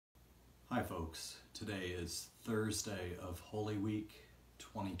Hi folks, today is Thursday of Holy Week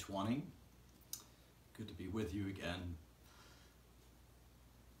 2020. Good to be with you again.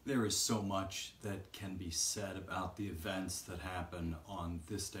 There is so much that can be said about the events that happen on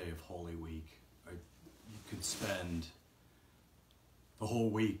this day of Holy Week. You could spend the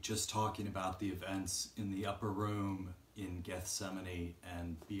whole week just talking about the events in the upper room in Gethsemane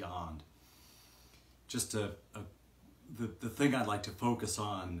and beyond. Just the thing I'd like to focus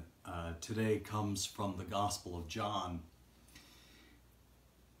on today comes from the Gospel of John.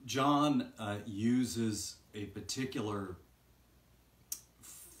 John uses a particular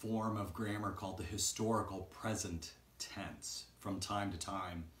form of grammar called the historical present tense from time to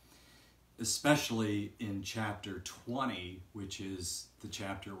time, especially in chapter 20, which is the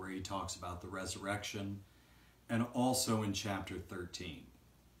chapter where he talks about the resurrection, and also in chapter 13.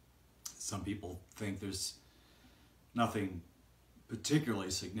 Some people think there's nothing particularly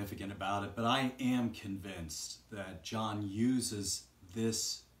significant about it, but I am convinced that John uses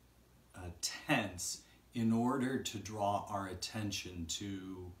this tense in order to draw our attention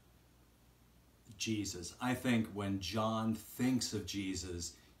to Jesus. I think when John thinks of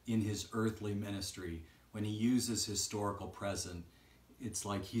Jesus in his earthly ministry, when he uses historical present, it's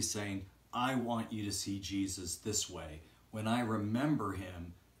like he's saying, I want you to see Jesus this way. When I remember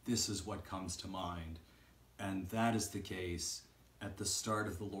him, this is what comes to mind. And that is the case at the start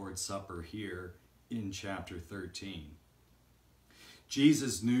of the Lord's Supper here in chapter 13.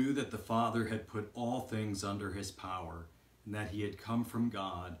 Jesus knew that the Father had put all things under his power and that he had come from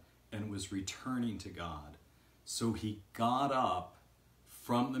God and was returning to God. So he got up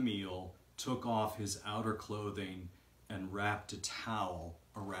from the meal, took off his outer clothing, and wrapped a towel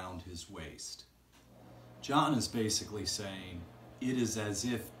around his waist. John is basically saying it is as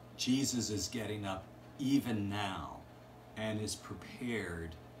if Jesus is getting up even now and is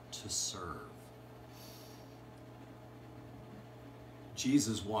prepared to serve.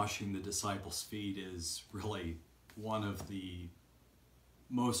 Jesus washing the disciples' feet is really one of the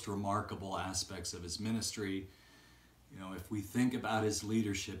most remarkable aspects of his ministry. You know, if we think about his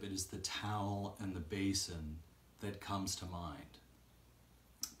leadership, it is the towel and the basin that comes to mind.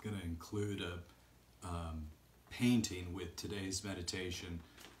 I'm going to include a painting with today's meditation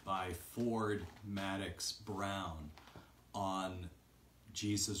by Ford Madox Brown on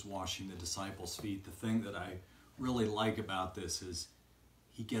Jesus washing the disciples' feet. The thing that I really like about this is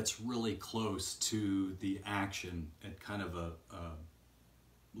he gets really close to the action at kind of a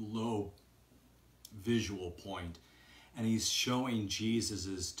low visual point, and he's showing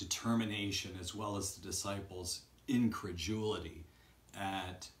Jesus's determination as well as the disciples' incredulity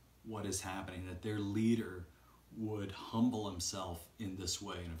at what is happening, that their leader would humble himself in this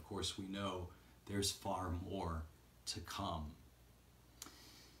way. And of course we know there's far more to come.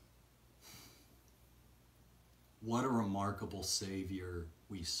 What a remarkable Savior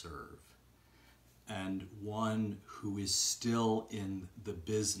we serve, and one who is still in the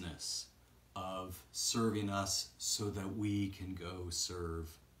business of serving us so that we can go serve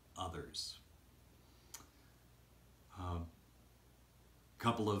others. A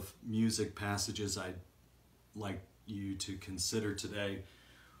couple of music passages I'd like you to consider today.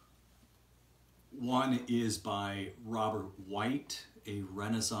 One is by Robert White, a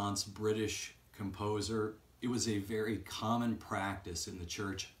Renaissance British composer. It was a very common practice in the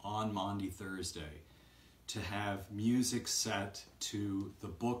church on Maundy Thursday to have music set to the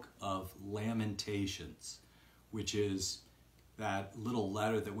book of Lamentations, which is that little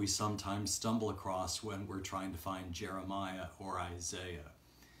letter that we sometimes stumble across when we're trying to find Jeremiah or Isaiah.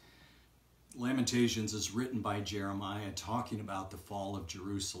 Lamentations is written by Jeremiah talking about the fall of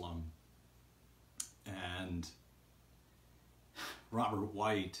Jerusalem. And Robert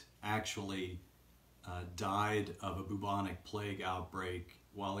White actually died of a bubonic plague outbreak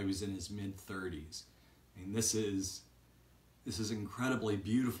while he was in his mid-30s. I mean, this is incredibly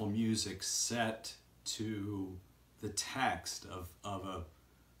beautiful music set to the text of a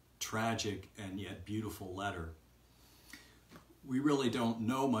tragic and yet beautiful letter. We really don't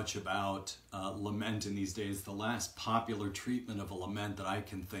know much about lament in these days. The last popular treatment of a lament that I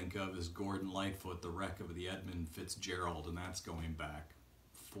can think of is Gordon Lightfoot, The Wreck of the Edmund Fitzgerald, and that's going back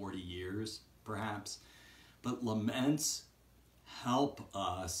 40 years, perhaps. But laments help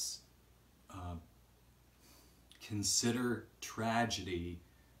us consider tragedy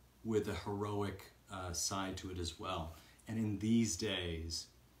with a heroic side to it as well. And in these days,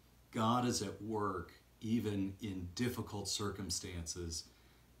 God is at work even in difficult circumstances,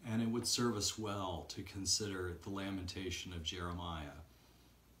 and it would serve us well to consider the lamentation of Jeremiah.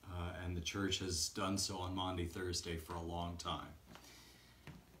 And the church has done so on Maundy Thursday for a long time.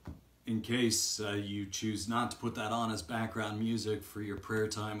 in case you choose not to put that on as background music for your prayer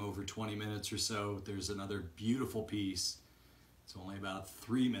time over 20 minutes or so, there's another beautiful piece. It's only about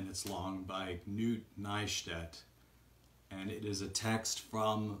 3 minutes long by Knut Nystedt, and it is a text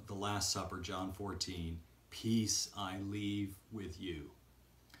from the Last Supper, John 14. Peace I leave with you.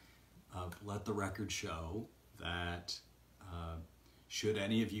 Let the record show that should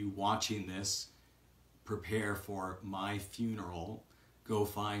any of you watching this prepare for my funeral, go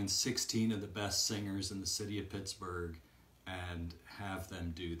find 16 of the best singers in the city of Pittsburgh and have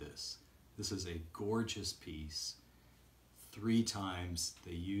them do this. This is a gorgeous piece. 3 times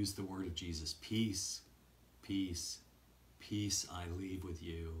they use the word of Jesus. Peace, peace, peace I leave with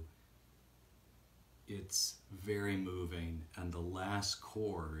you. It's very moving. And the last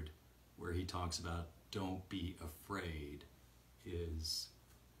chord where he talks about don't be afraid is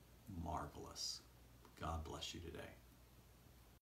marvelous. God bless you today.